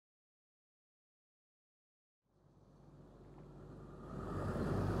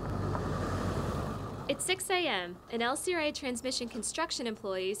At 6 a.m., and LCRA Transmission construction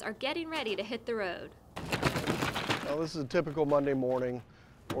employees are getting ready to hit the road. Well, this is a typical Monday morning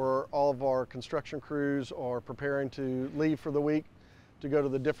where all of our construction crews are preparing to leave for the week to go to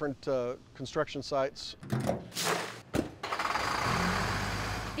the different construction sites.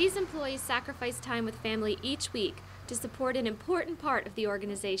 These employees sacrifice time with family each week to support an important part of the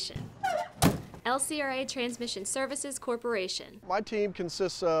organization, LCRA Transmission Services Corporation. My team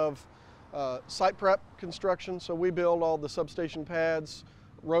consists of site prep construction, so we build all the substation pads,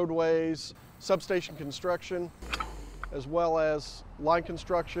 roadways, substation construction, as well as line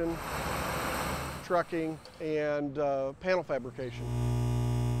construction, trucking, and panel fabrication.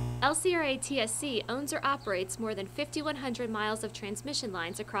 LCRA TSC owns or operates more than 5,100 miles of transmission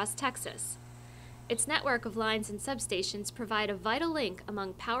lines across Texas. Its network of lines and substations provide a vital link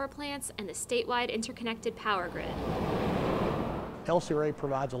among power plants and the statewide interconnected power grid. LCRA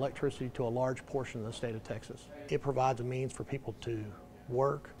provides electricity to a large portion of the state of Texas. It provides a means for people to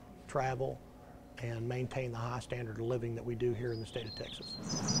work, travel, and maintain the high standard of living that we do here in the state of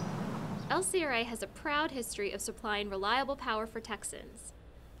Texas. LCRA has a proud history of supplying reliable power for Texans.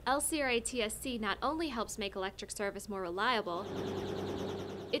 LCRA TSC not only helps make electric service more reliable,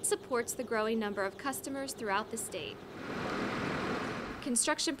 it supports the growing number of customers throughout the state.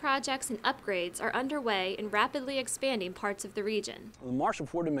 Construction projects and upgrades are underway in rapidly expanding parts of the region. On the Marshall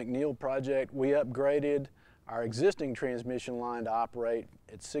Ford and McNeil project, we upgraded our existing transmission line to operate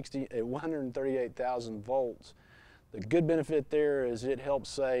at 138,000 volts. The good benefit there is it helps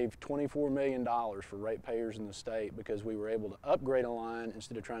save $24 million for ratepayers in the state because we were able to upgrade a line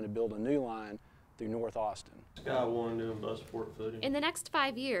instead of trying to build a new line through North Austin. Sky One doing bus port footing. In the next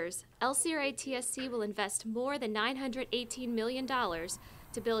 5 years, LCRA TSC will invest more than $918 million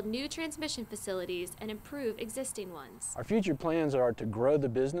to build new transmission facilities and improve existing ones. Our future plans are to grow the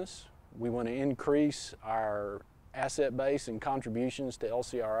business. We want to increase our asset base and contributions to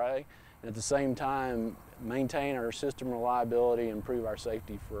LCRA, and at the same time maintain our system reliability and improve our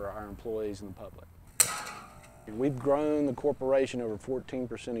safety for our employees and the public. We've grown the corporation over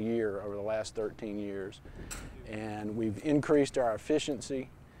 14% a year over the last 13 years, and we've increased our efficiency,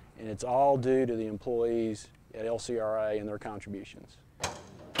 and it's all due to the employees at LCRA and their contributions.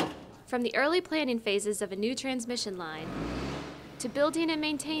 From the early planning phases of a new transmission line to building and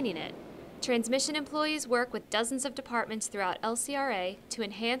maintaining it, transmission employees work with dozens of departments throughout LCRA to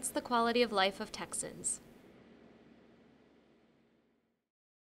enhance the quality of life of Texans.